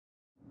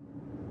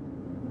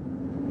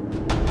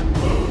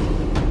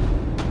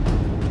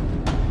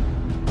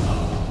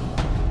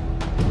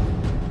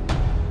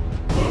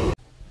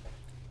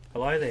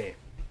Hello there.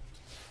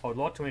 I would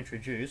like to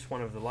introduce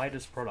one of the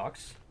latest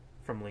products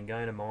from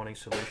Lingona Mining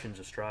Solutions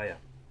Australia.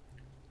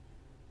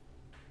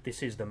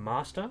 This is the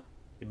Master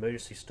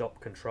Emergency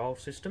Stop Control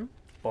System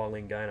by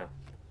Lingona.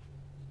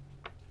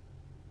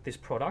 This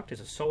product is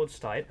a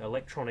solid-state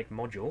electronic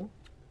module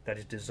that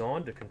is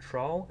designed to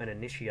control and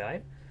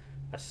initiate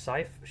a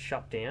safe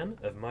shutdown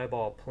of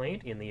mobile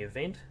plant in the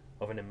event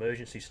of an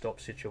emergency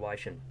stop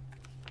situation.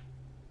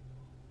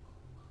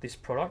 This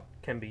product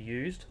can be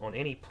used on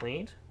any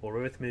plant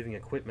or earth-moving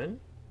equipment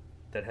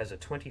that has a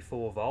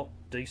 24 volt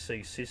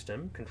DC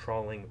system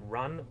controlling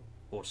run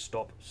or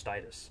stop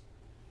status.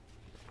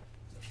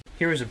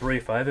 Here is a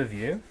brief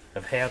overview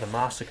of how the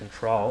master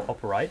control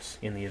operates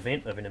in the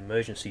event of an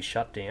emergency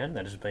shutdown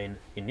that has been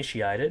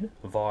initiated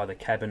via the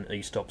cabin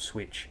e-stop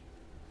switch.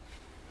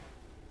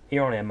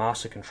 Here on our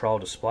master control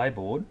display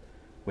board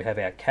we have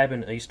our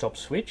cabin e-stop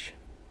switch,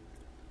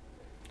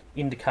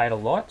 indicator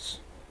lights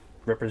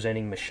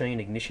representing machine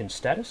ignition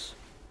status,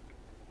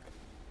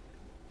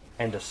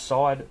 and a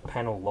side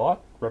panel light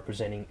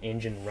representing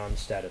engine run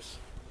status.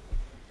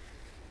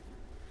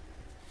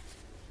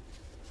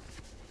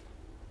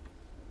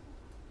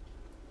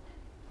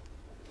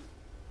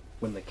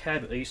 When the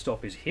cab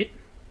e-stop is hit,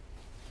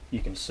 you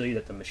can see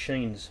that the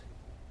machine's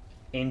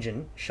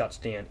engine shuts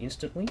down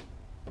instantly,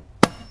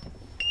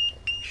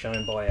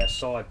 shown by our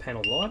side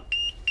panel light.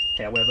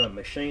 However,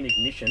 machine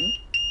ignition,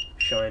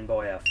 shown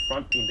by our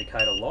front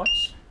indicator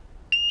lights,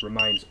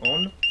 remains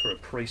on for a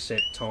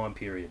preset time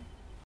period.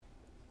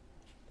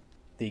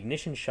 The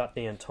ignition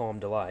shutdown time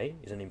delay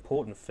is an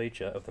important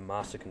feature of the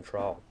master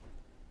control.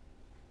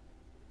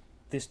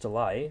 This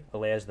delay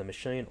allows the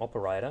machine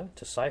operator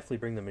to safely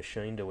bring the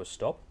machine to a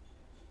stop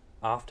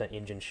after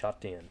engine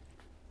shutdown.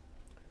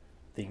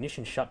 The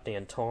ignition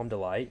shutdown time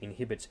delay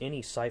inhibits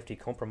any safety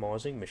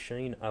compromising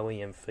machine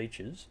OEM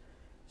features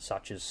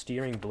such as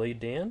steering bleed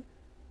down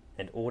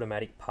and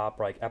automatic park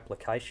brake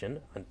application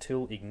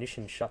until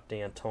ignition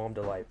shutdown time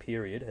delay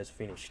period has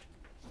finished.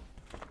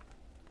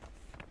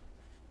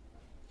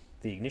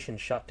 The ignition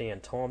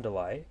shutdown time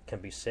delay can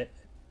be set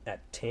at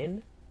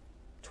 10,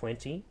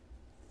 20,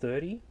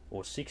 30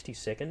 or 60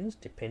 seconds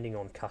depending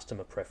on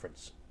customer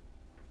preference.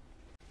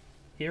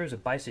 Here is a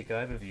basic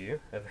overview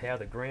of how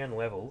the ground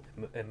level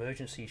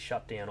emergency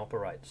shutdown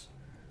operates.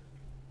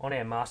 On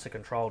our master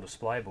control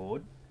display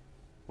board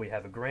we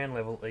have a ground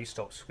level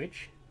e-stop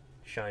switch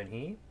shown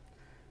here.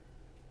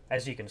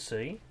 As you can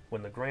see,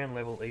 when the ground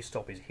level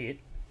e-stop is hit,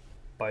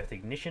 both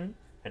ignition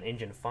and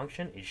engine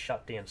function is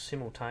shut down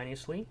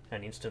simultaneously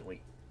and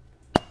instantly.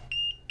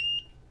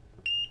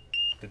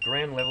 The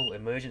ground level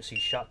emergency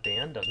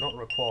shutdown does not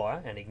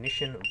require an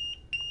ignition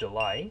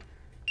delay,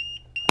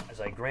 as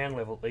a ground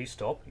level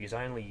e-stop is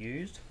only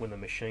used when the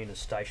machine is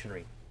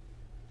stationary.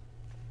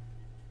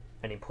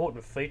 An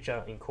important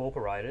feature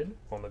incorporated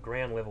on the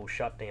ground level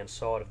shutdown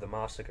side of the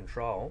master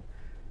control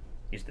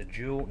is the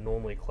dual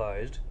normally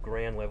closed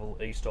ground level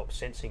e-stop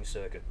sensing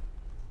circuit.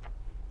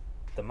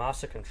 The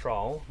master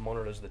control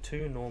monitors the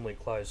two normally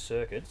closed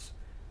circuits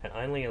and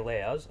only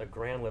allows a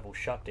ground level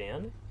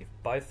shutdown if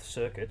both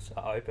circuits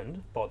are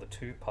opened by the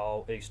two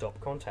pole e-stop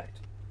contact.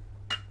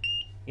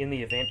 In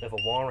the event of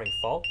a wiring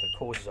fault that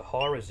causes a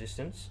high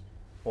resistance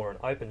or an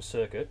open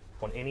circuit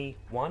on any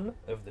one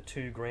of the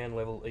two ground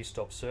level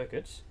e-stop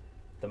circuits,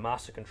 the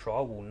master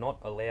control will not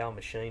allow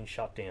machine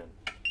shutdown,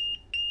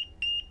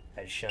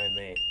 as shown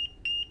there.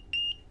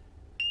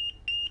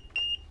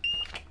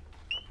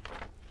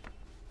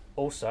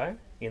 Also,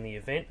 in the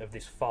event of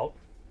this fault,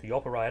 the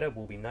operator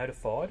will be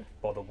notified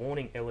by the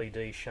warning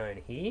LED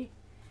shown here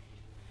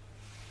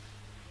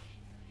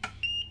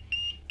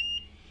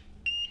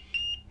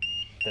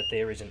that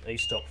there is an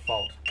e-stop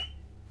fault.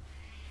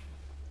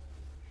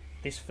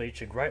 This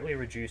feature greatly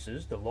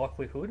reduces the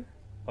likelihood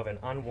of an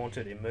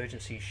unwanted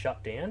emergency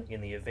shutdown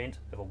in the event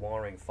of a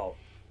wiring fault.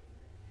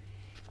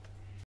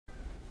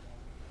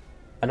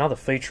 Another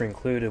feature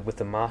included with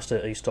the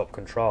master e-stop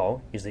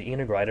control is the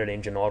integrated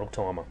engine idle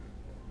timer.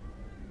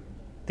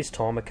 This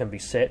timer can be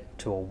set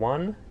to a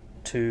 1,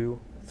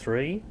 2,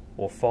 3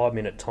 or 5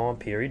 minute time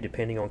period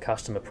depending on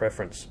customer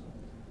preference.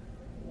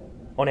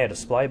 On our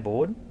display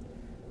board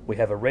we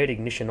have a red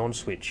ignition on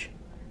switch.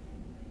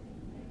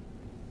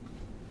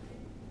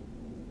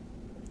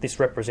 This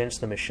represents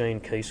the machine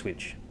key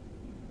switch.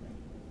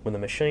 When the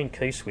machine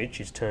key switch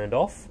is turned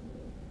off,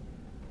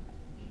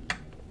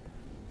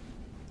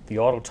 the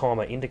idle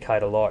timer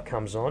indicator light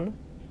comes on,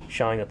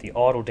 showing that the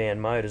idle down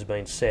mode has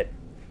been set.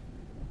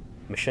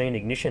 Machine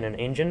ignition and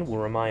engine will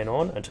remain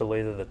on until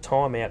either the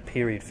timeout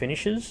period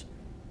finishes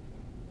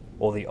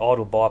or the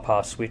idle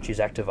bypass switch is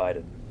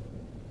activated.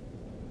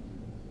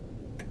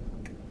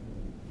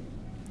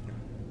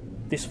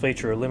 This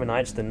feature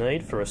eliminates the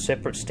need for a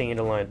separate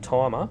standalone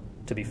timer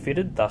to be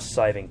fitted, thus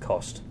saving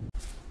cost.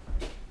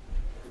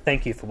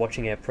 Thank you for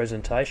watching our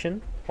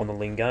presentation on the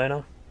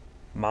Lingona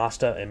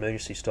Master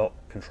Emergency Stop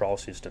Control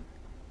System.